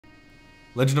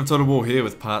Legend of Total War here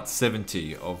with part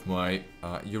 70 of my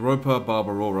Europa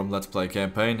Barbarorum Let's Play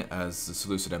campaign as the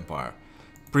Seleucid Empire.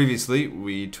 Previously,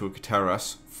 we took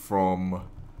Taras from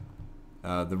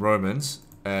the Romans,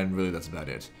 and really that's about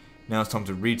it. Now it's time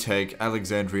to retake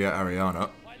Alexandria Ariana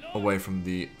away from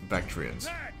the Bactrians.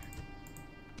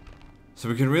 So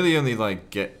we can really only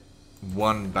get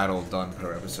one battle done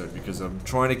per episode, because I'm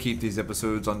trying to keep these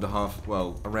episodes under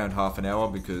around half an hour,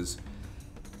 because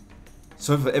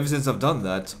ever since I've done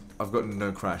that, I've gotten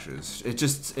no crashes. It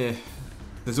just,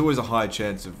 there's always a high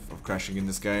chance of crashing in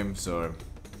this game, so,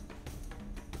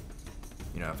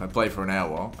 you know, if I play for an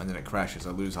hour and then it crashes,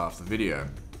 I lose half the video.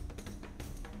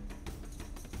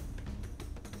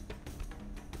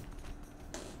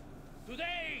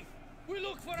 Today, we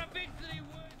look for a victory.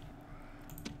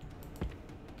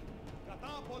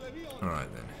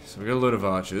 Alright then, so we got a load of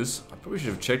archers. I probably should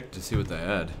have checked to see what they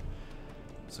had.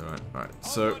 It's alright,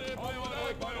 so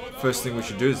first thing we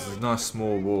should do is there's a nice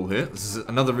small wall here. This is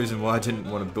another reason why I didn't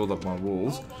want to build up my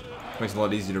walls. It makes it a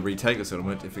lot easier to retake the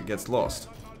settlement if it gets lost.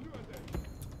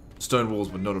 Stone walls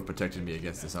would not have protected me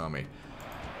against this army.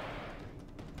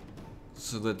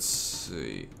 So let's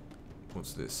see.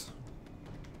 What's this?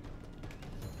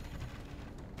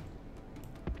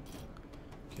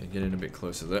 Okay, get in a bit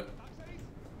closer there.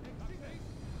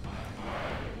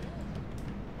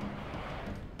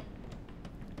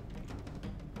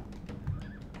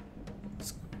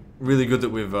 Really good that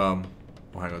we've, oh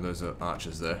hang on, those are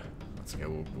archers there. That's okay,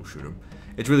 we'll shoot them.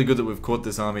 It's really good that we've caught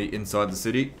this army inside the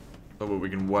city, so that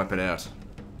we can wipe it out.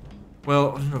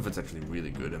 Well, I don't know if it's actually really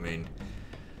good. I mean,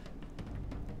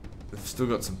 we've still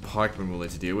got some pikemen we'll need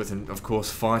to deal with, and of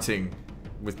course fighting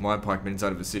with my pikemen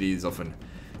inside of a city is often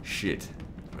shit.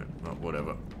 But, well,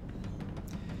 whatever.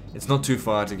 It's not too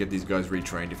far to get these guys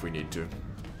retrained if we need to.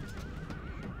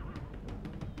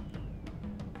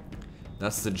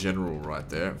 That's the general right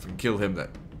there. If we can kill him, that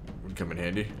would come in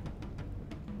handy.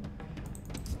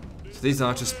 So these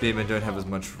archer spearmen don't have as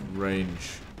much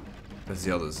range as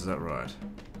the others, is that right?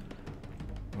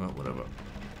 Well, whatever.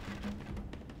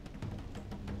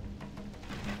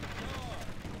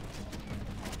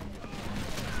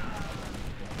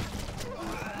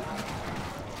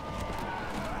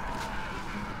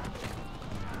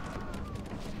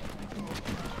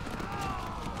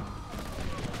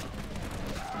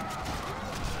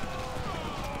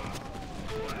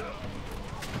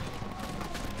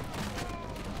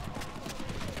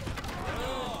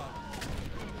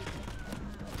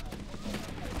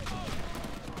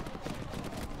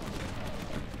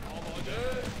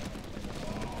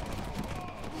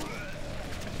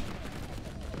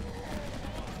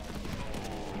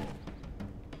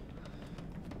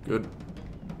 Good.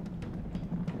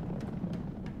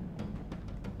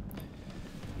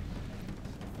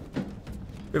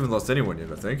 We haven't lost anyone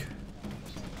yet, I think.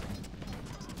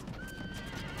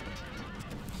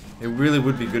 It really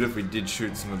would be good if we did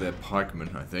shoot some of their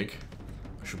pikemen, I think.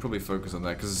 I should probably focus on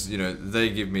that, because, you know, they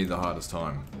give me the hardest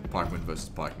time. Pikemen versus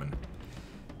pikemen.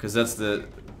 Because they're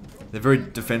very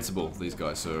defensible, these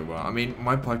guys, so, I mean,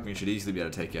 my pikemen should easily be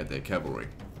able to take out their cavalry.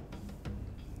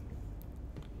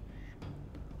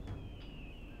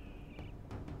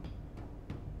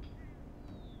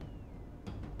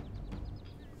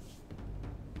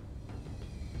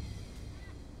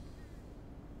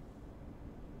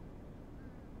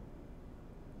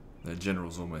 The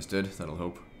general's almost dead, that'll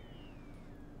help.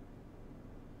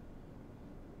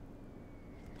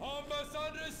 Oh,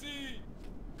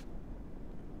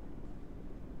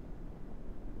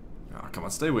 come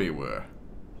on, stay where you were.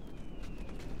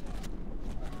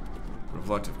 Would have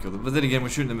liked to have killed them, but then again, we're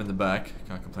shooting them in the back.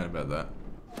 Can't complain about that.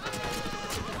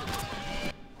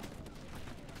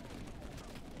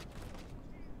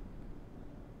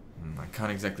 I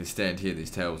can't exactly stand here,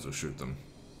 these towers will shoot them.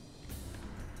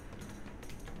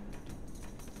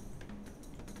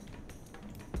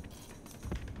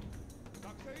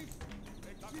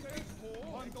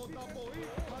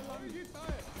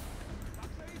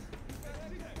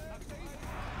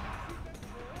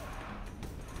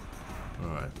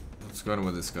 Alright, what's going on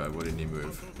with this guy? Why didn't he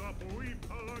move?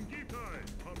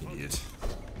 Idiot.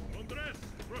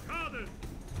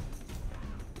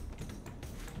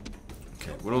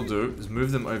 Okay, what I'll do is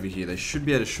move them over here. They should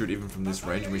be able to shoot even from this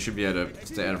range, and we should be able to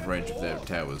stay out of range of their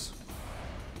towers.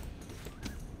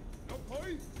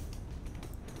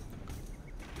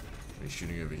 He's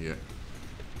shooting over here.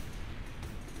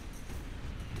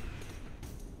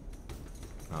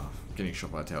 Oh, getting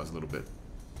shot by towers a little bit.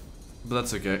 But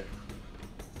that's okay.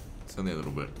 It's only a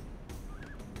little bit.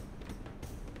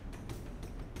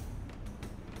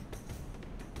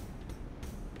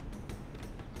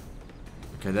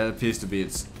 Okay, that appears to be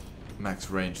its max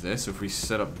range there, so if we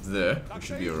set up there, we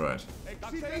should be alright.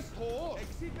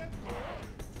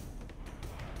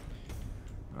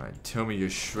 Alright, tell me you're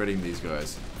shredding these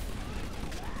guys.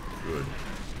 Good.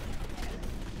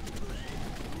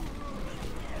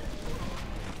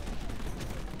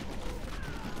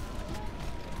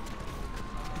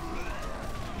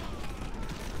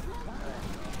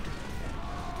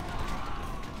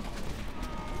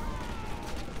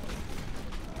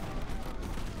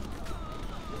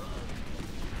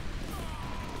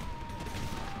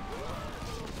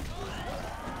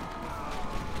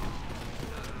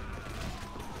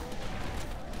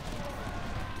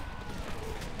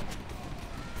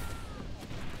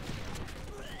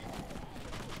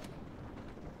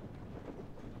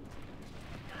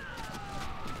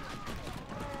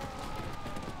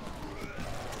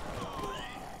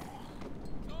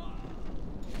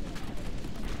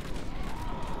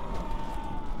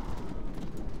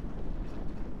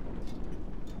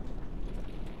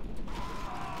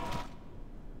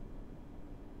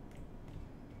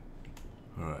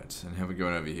 Alright, and how are we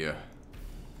going over here?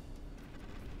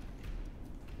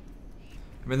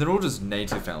 I mean, they're all just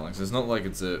native phalanx. It's not like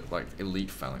it's a like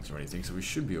elite phalanx or anything, so we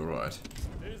should be alright.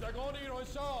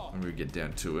 When we get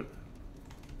down to it.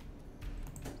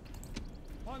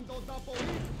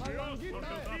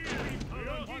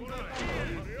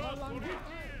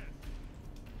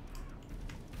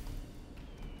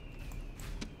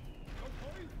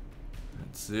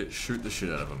 That's it. Shoot the shit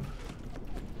out of them.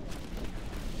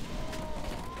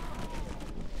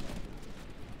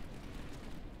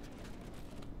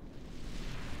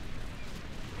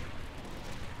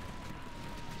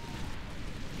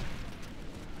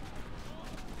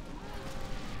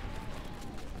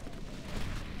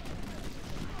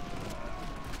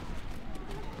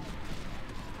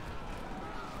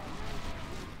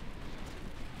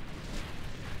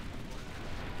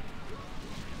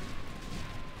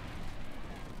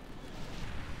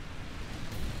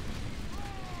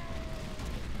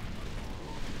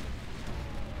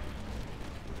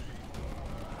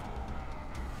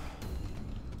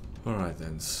 Alright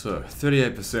then, so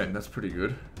 38%, that's pretty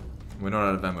good. We're not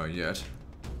out of ammo yet.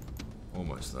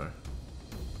 Almost though.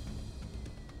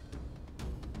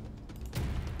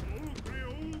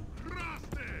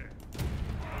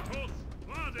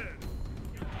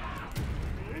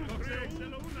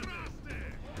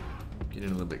 Get in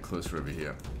a little bit closer over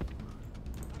here.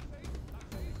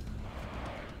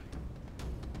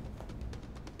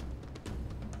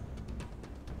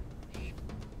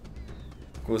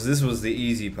 Of course, this was the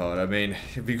easy part. I mean,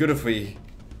 it'd be good if we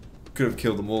could have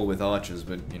killed them all with archers,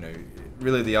 but, you know,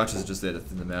 really the archers are just there to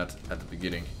thin them out at the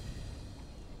beginning.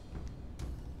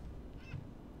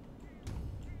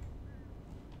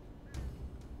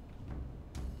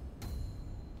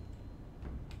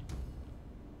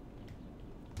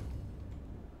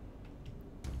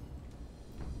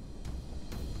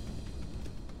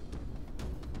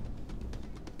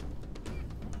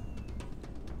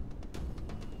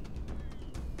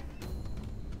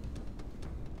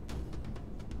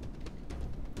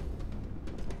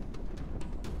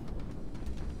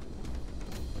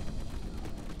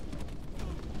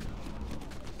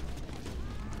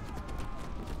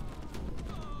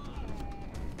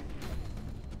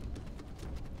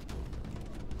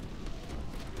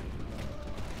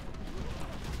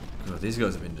 These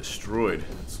guys have been destroyed.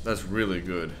 That's really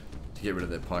good to get rid of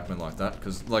their pikemen like that,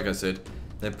 because like I said,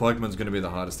 their pikemen's going to be the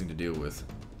hardest thing to deal with.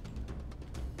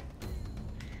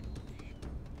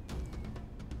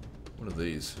 What are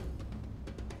these?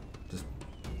 Just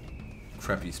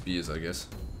crappy spears, I guess.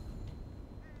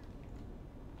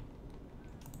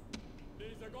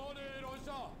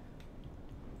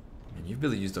 And you've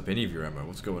barely used up any of your ammo.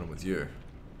 What's going on with you?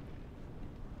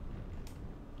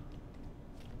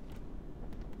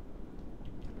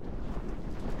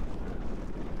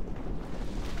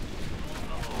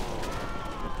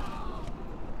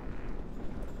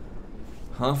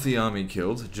 Half the army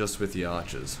killed just with the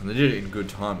archers, and they did it in good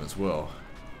time as well.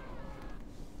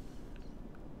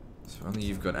 So only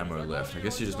you've got ammo left. I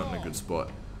guess you're just not in a good spot.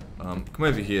 Come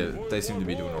over here. They seem to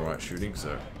be doing alright shooting,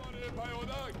 so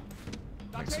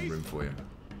make some room for you.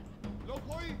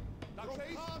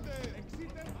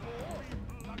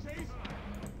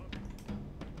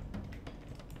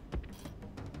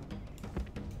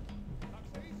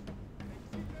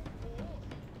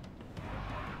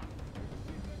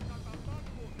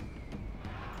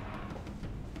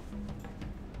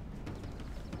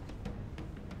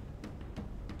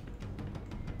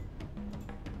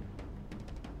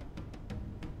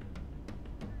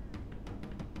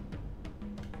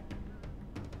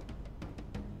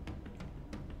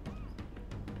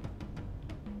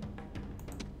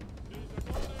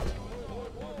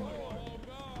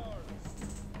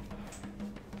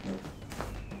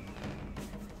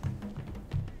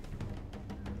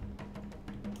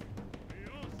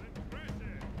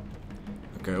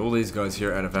 Okay, all these guys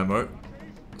here are out of ammo,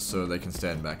 so they can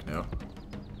stand back now.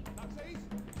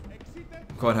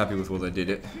 I'm quite happy with what they did.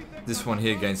 It. This one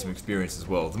here gains some experience as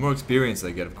well. The more experience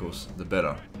they get, of course, the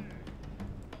better.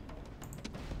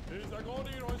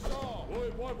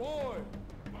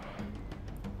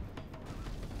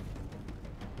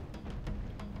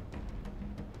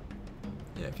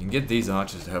 Yeah, if you can get these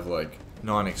archers to have like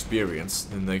 9 experience,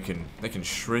 then they can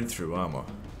shred through armor.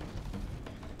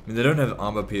 I mean, they don't have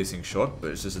armor piercing shot, but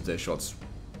it's just that their shots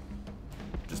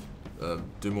just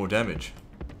do more damage.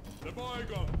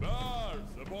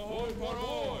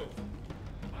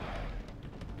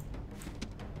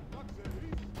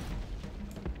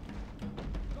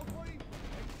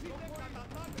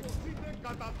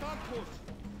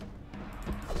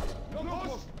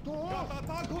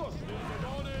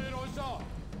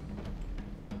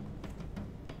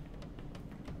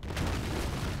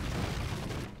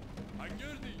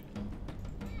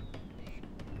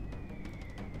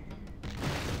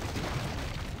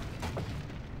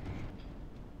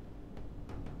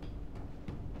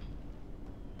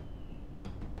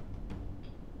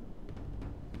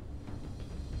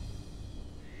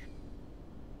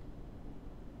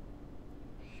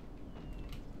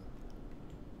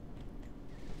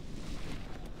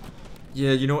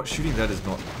 Yeah, you know what? Shooting that is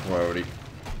not priority.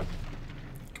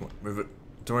 Come on, move it.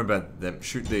 Don't worry about them.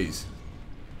 Shoot these.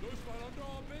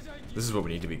 This is what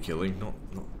we need to be killing, not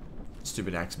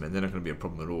stupid axemen. They're not going to be a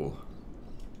problem at all.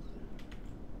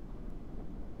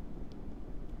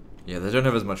 Yeah, they don't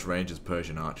have as much range as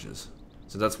Persian archers,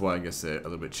 so that's why I guess they're a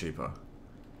little bit cheaper.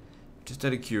 Just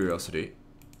out of curiosity.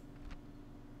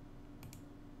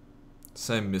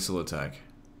 Same missile attack.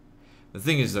 The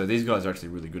thing is though, these guys are actually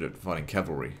really good at fighting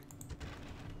cavalry.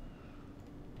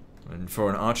 And for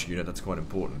an archer unit, that's quite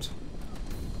important.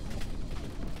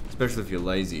 Especially if you're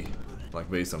lazy, like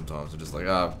me sometimes. I'm just like,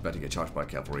 ah, I'm about to get charged by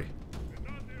cavalry.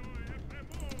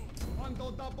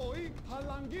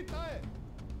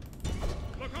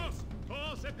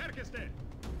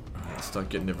 Alright, start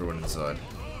getting everyone inside.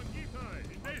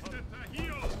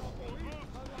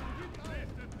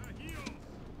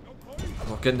 I'm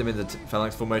not getting them in the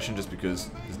phalanx formation just because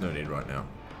there's no need right now.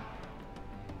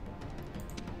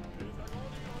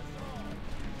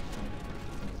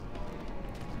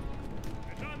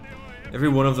 Every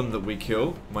one of them that we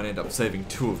kill might end up saving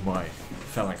 2 of my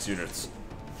phalanx units.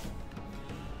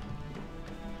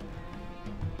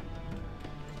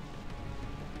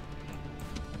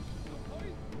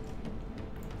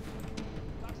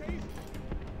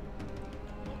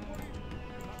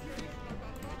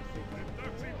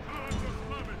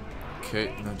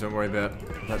 Okay, no, don't worry about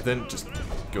that then, just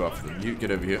go after them. You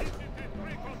get over here.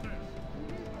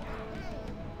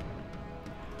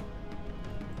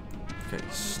 Okay,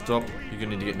 stop. You're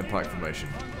gonna need to get in a pike formation.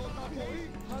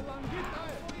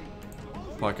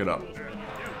 Pike it up.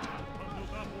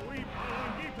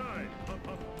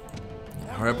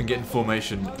 Hurry up and get in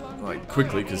formation, like,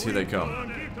 quickly, because here they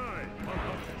come.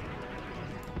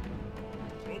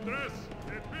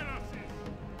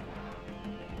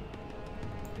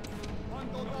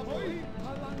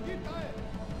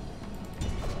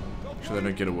 Make sure they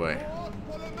don't get away.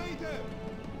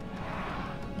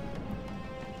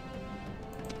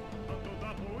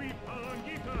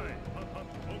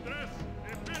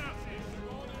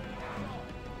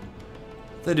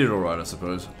 They did alright, I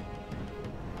suppose.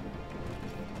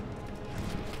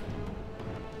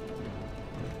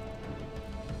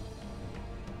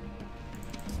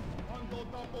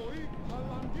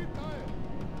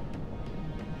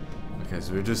 Okay,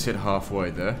 so we just hit halfway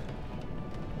there.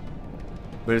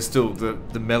 But it's still,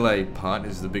 the melee part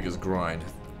is the biggest grind.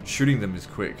 Shooting them is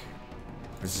quick.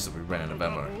 It's just that we ran out of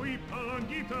ammo.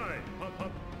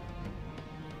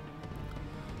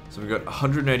 So we've got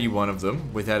 181 of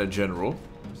them without a general.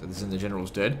 So this is the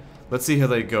general's dead. Let's see how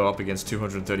they go up against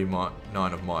 239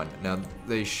 of mine. Now,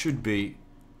 they should be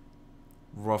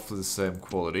roughly the same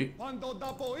quality.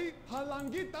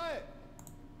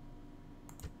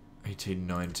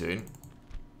 1819.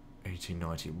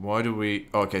 1890. Why do we...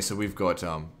 Oh, okay, so we've got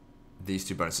these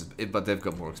 2 bonuses, but they've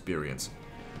got more experience.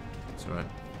 That's right.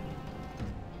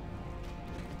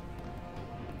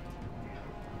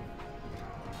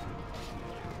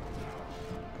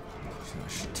 So I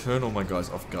should turn all my guys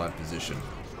off guard position.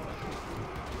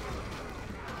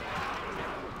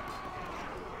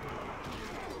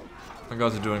 My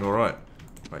guys are doing alright.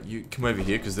 Right, you come over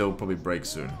here because they'll probably break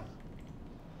soon.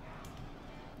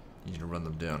 You need to run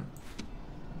them down.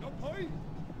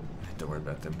 Don't worry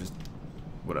about them, just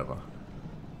whatever.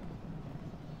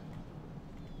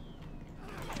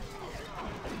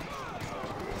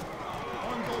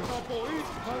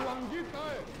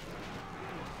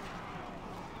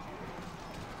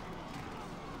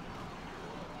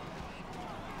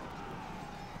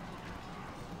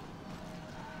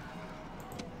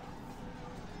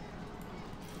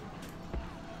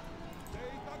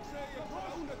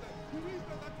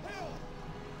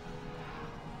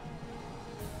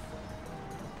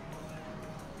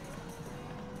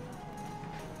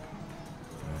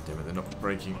 they're not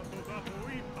breaking.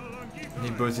 I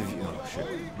need both of you. Oh shit,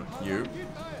 not you.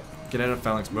 Get out of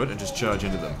phalanx mode and just charge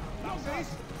into them.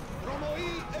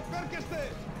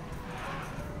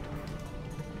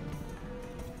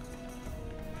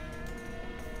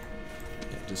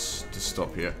 Yeah, just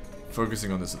stop here.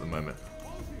 Focusing on this at the moment.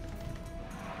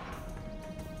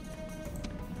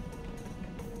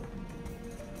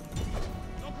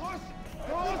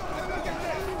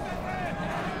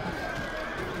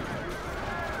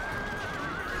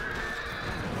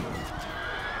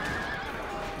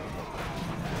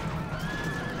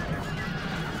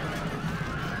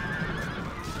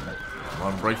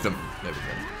 Come on, break them. There we go.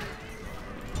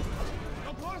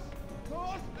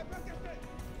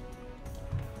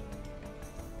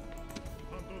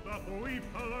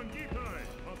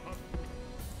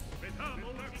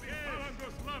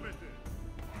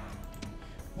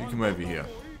 You come over here.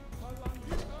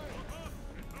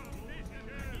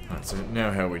 Alright, so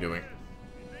now how are we doing?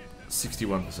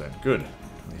 61%. Good.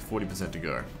 Only 40% to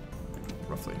go.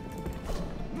 Roughly.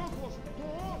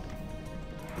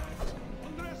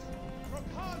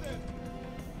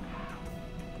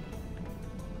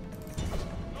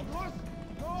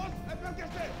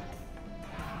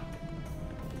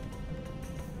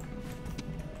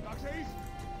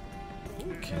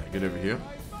 Okay, get over here.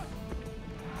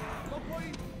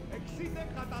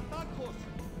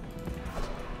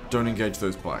 Don't engage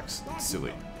those bikes. It's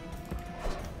silly.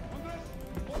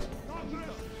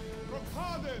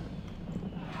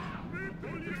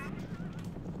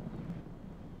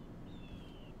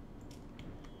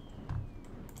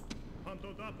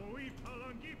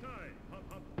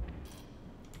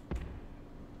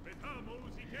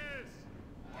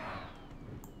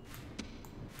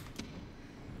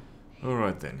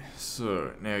 Alright then,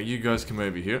 so now you guys come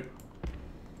over here.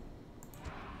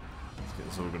 Let's get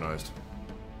this organized.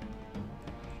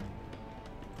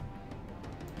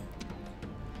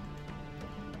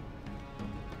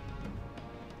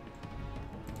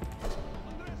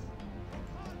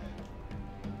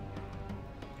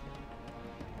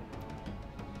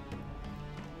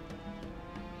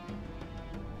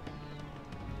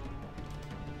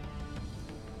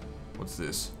 What's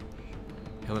this?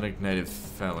 Hellenic native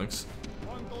phalanx.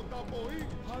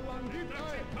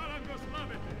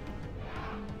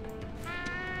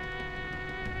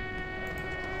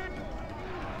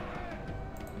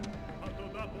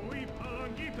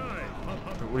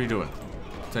 What are you doing?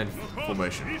 Stay in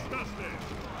formation.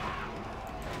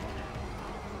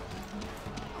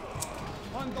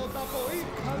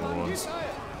 Morons.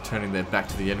 Turning their back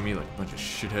to the enemy like a bunch of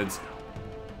shitheads.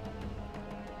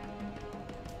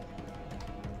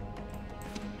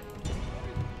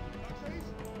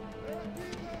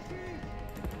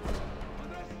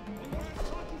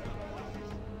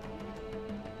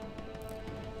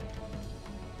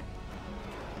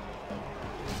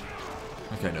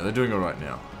 Okay, no, they're doing alright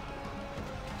now.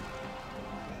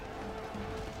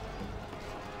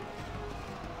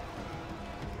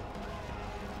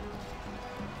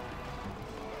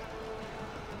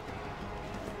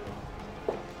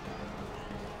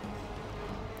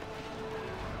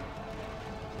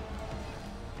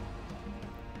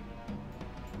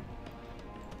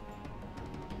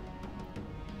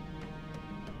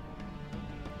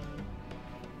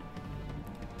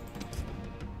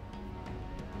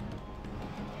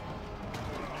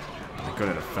 Got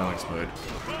out of phalanx mode.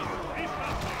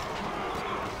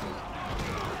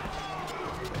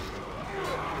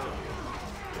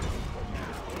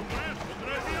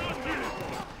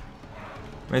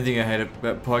 Main thing I hate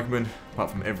about pikemen,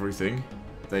 apart from everything,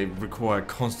 they require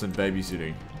constant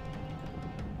babysitting.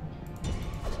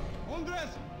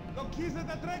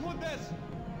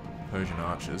 Persian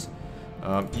archers.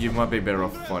 You might be better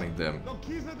off fighting them.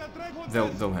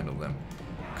 They'll handle them.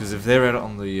 Because if they're out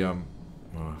on the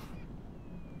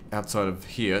outside of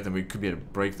here, then we could be able to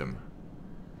break them.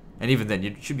 And even then,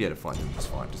 you should be able to fight them just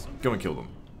fine. Just go and kill them.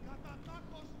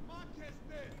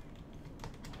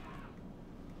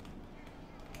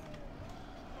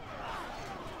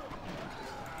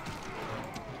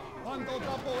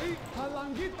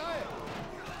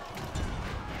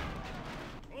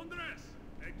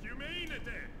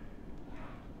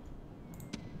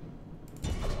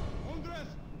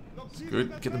 It's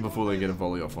good. Get them before they get a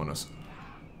volley off on us.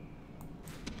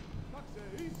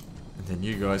 And then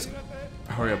you guys,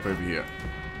 hurry up over here.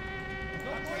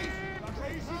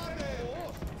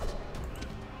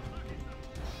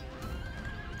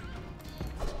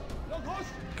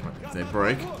 Come on, if they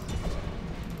break, I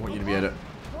want you to be able to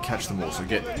catch them all, so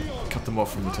cut them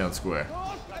off from the town square.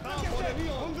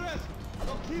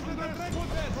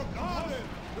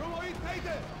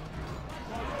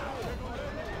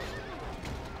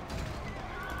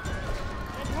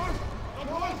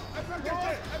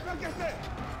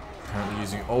 Apparently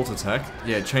using alt attack.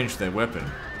 Yeah, changed their weapon.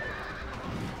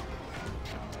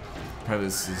 Apparently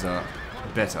this is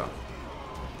better.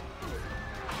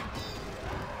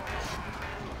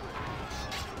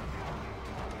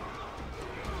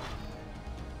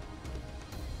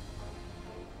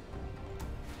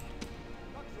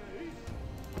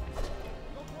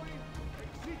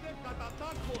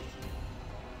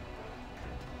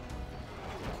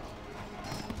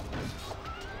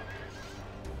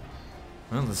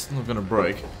 Well, it's not gonna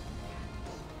break.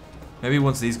 Maybe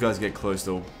once these guys get close,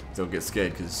 they'll get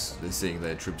scared because they're seeing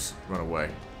their troops run away.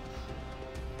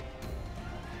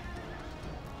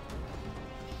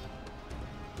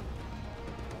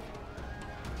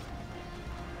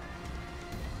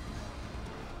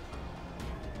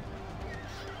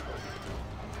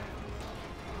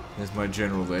 There's my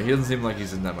general there. He doesn't seem like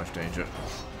he's in that much danger.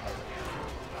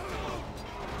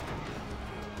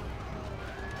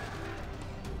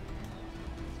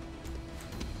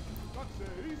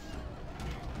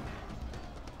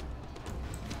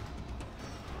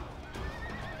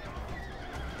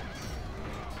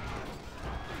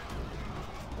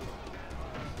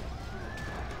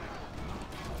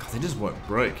 They just won't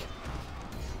break.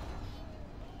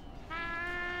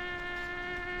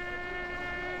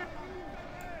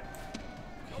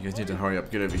 You guys need to hurry up,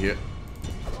 get over here.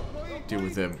 Deal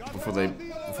with them before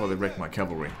they wreck my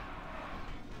cavalry.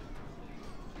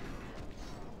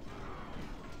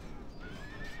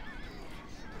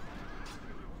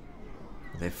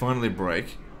 They finally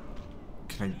break.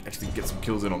 Can I actually get some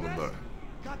kills in on them though?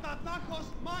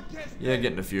 Yeah,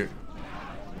 getting a few.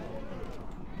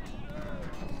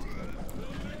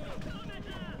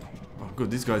 Oh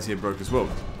good, these guys here broke as well.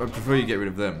 I prefer you get rid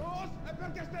of them.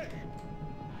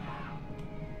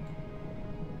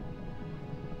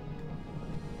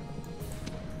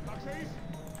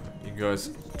 You guys,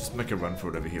 just make a run for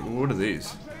it over here. Well, what are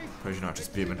these? Persian archer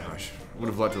spearmen. I would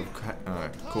have liked to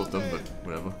have caught them, but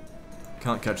whatever.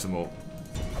 Can't catch them all.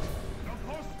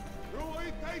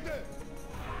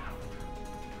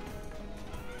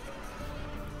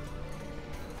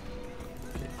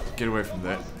 Get away from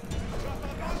that.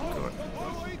 God.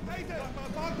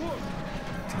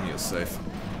 Tell me you're safe.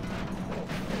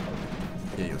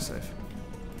 Yeah, you're safe.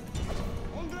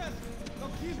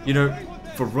 You know,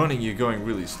 for running, you're going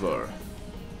really slow.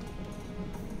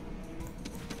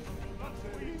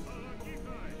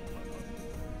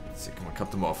 Let's see, can we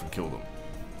cut them off and kill them?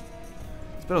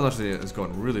 This battle actually has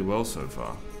gone really well so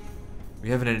far. We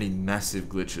haven't had any massive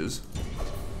glitches.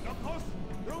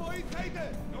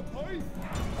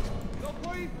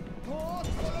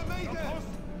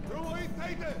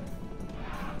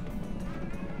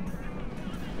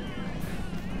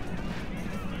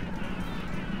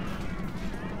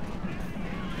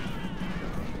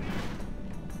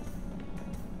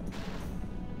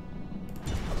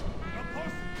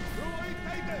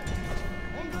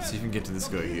 Let's see if we can get to this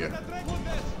guy here.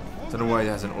 Don't know why he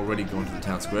hasn't already gone to the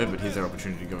town square, but here's our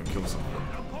opportunity to go and kill some of them.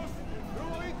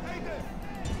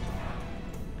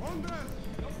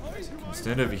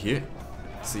 Stand over here,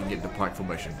 so you can get into pike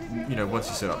formation. You know, once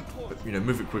you set up, but, you know,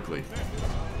 move it quickly.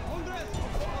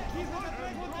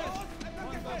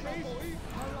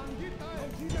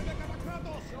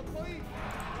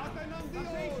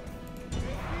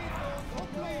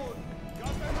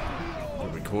 Oh,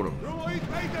 we caught him.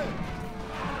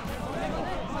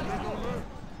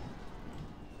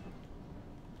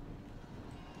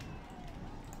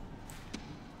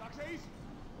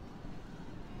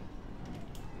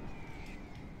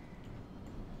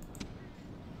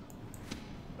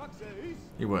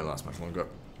 He won't last much longer.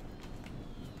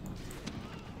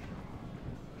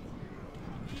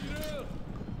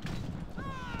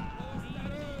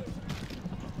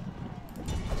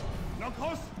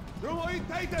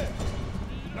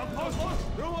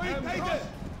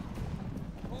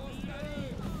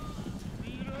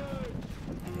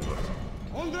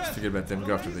 Just forget about them,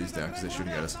 go after these down because they're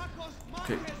shooting at us.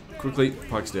 Okay, quickly,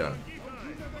 pikes down.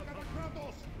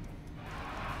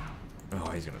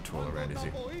 Oh, he's gonna twirl around, is he?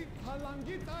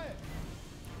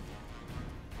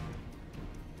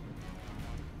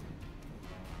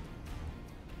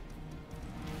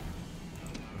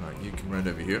 Alright, you can run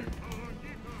over here.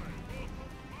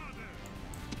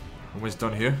 Almost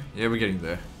done here? Yeah, we're getting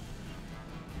there.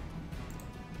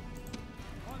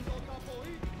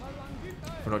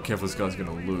 If we're not careful, this guy's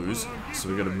gonna lose, so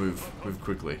we gotta move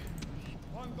quickly.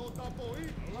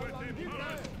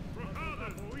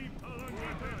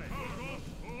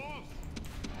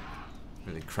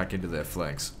 Really crack into their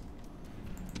flanks.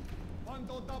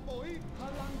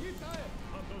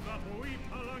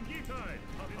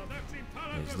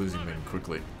 Yeah, he's losing men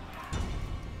quickly.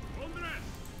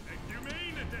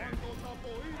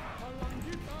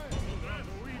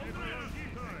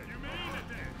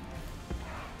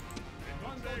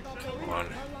 Come on.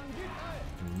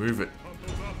 Move it.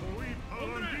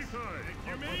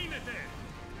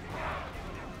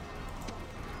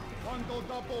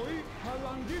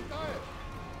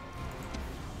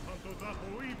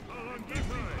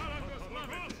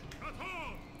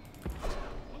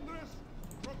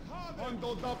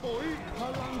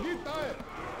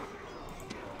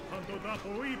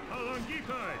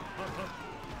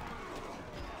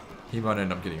 He might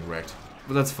end up getting wrecked,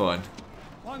 but that's fine.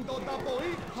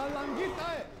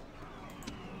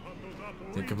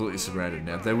 They're completely surrounded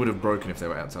now. They would have broken if they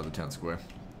were outside the town square.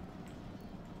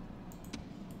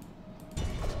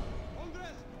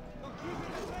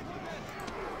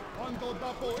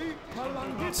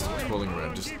 Stop crawling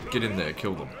around. Just get in there,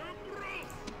 kill them.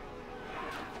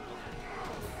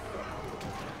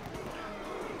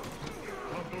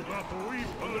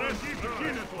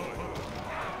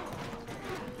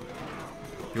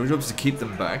 Your job is to keep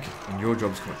them back, and your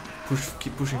job is to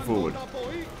keep pushing forward.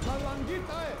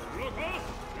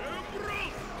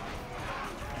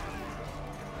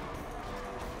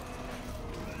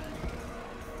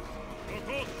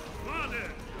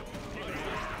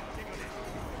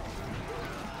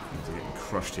 They're getting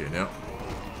crushed here now.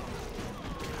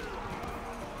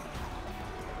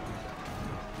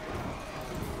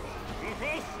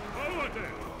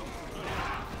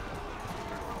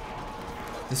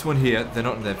 This one here, they're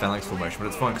not in their phalanx formation, but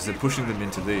it's fine because they're pushing them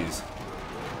into these.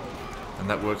 And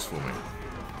that works for me.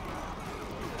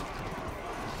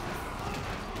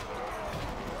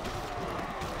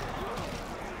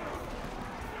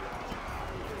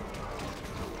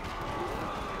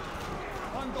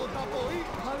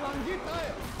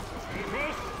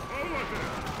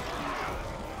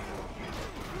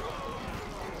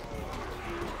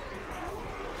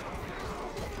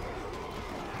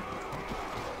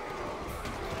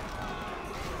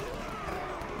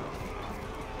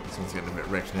 Someone's getting a bit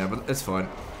wrecked now, but it's fine.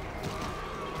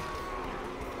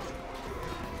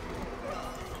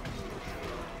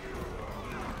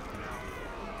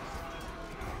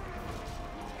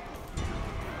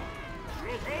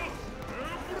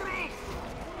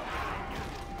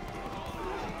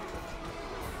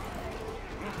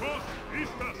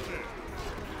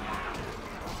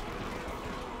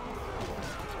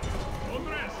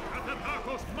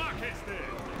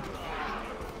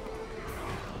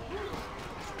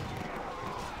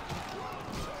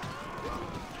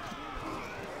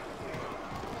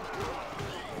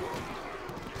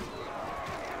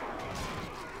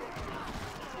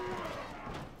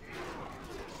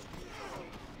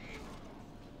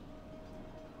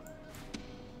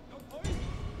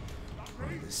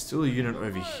 There's still a unit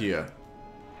over here,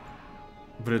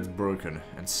 but it's broken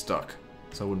and stuck,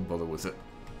 so I wouldn't bother with it.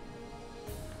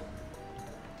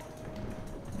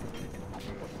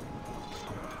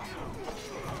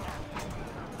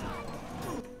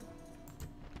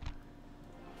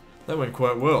 That went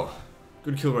quite well.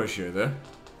 Good kill ratio there.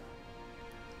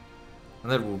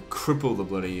 And that will cripple the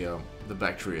bloody, the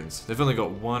Bactrians. They've only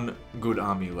got one good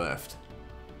army left.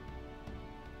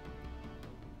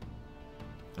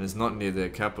 And it's not near their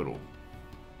capital.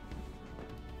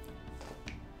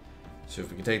 So if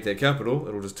we can take their capital,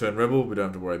 it'll just turn rebel, we don't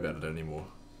have to worry about it anymore.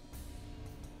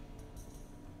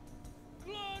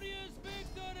 Glorious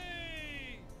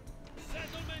victory!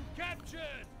 Settlement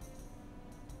captured!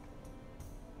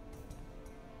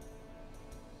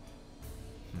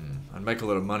 I'd make a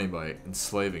lot of money by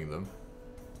enslaving them.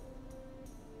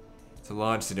 It's a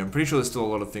large city. I'm pretty sure there's still a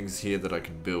lot of things here that I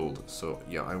can build, so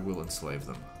yeah, I will enslave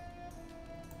them.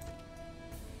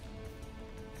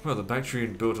 Well, the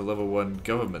Bactrian built a level 1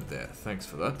 government there. Thanks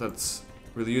for that. That's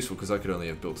really useful because I could only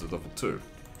have built a level 2.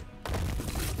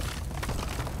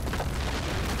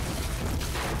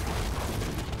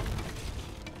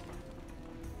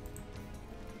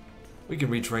 We can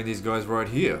retrain these guys right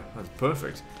here. That's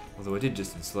perfect. Although I did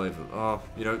just enslave them. Oh,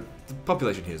 you know, the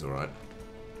population here is alright.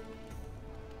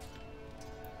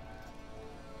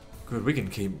 Good, we can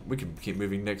keep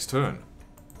moving next turn.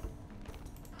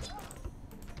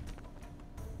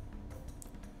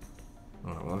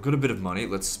 Alright, well I've got a bit of money,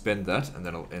 let's spend that and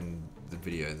then I'll end the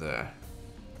video there.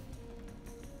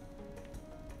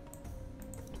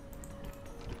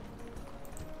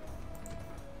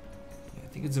 Yeah, I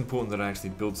think it's important that I actually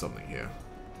build something here.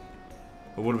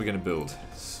 But what are we going to build?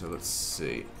 So let's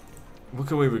see. What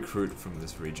can we recruit from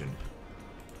this region?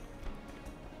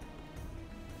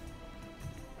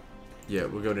 Yeah,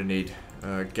 we're going to need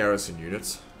garrison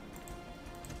units.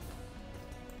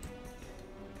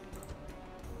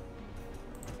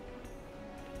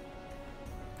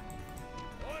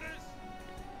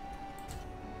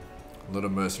 A lot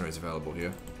of mercenaries available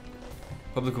here.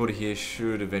 Public order here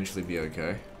should eventually be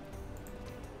okay.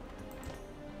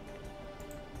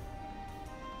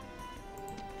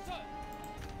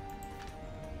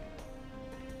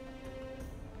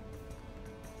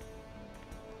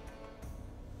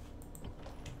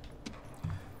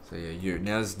 So yeah, you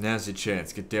now's your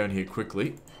chance. Get down here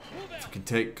quickly. If you can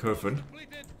take Kofun,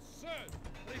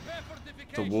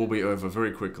 the war will be over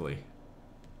very quickly.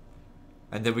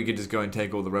 And then we can just go and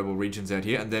take all the rebel regions out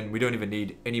here, and then we don't even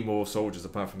need any more soldiers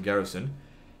apart from garrison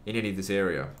in any of this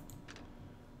area.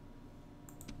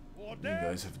 You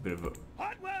guys have a bit of a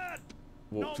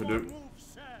walk to do.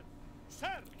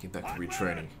 Get back to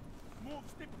retraining.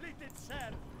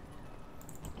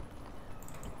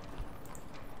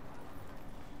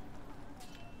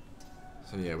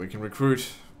 So yeah, we can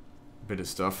recruit a bit of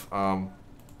stuff.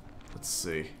 Let's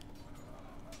see.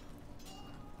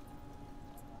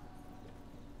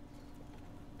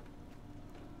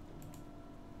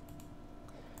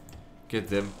 Get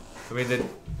them. I mean, they're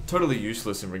totally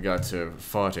useless in regard to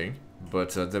fighting,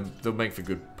 but they'll make for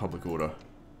good public order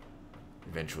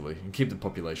eventually and keep the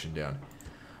population down.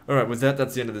 Alright, with that,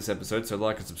 that's the end of this episode, so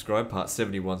like and subscribe. Part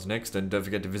 71's next, and don't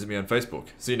forget to visit me on Facebook.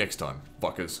 See you next time,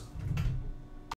 fuckers.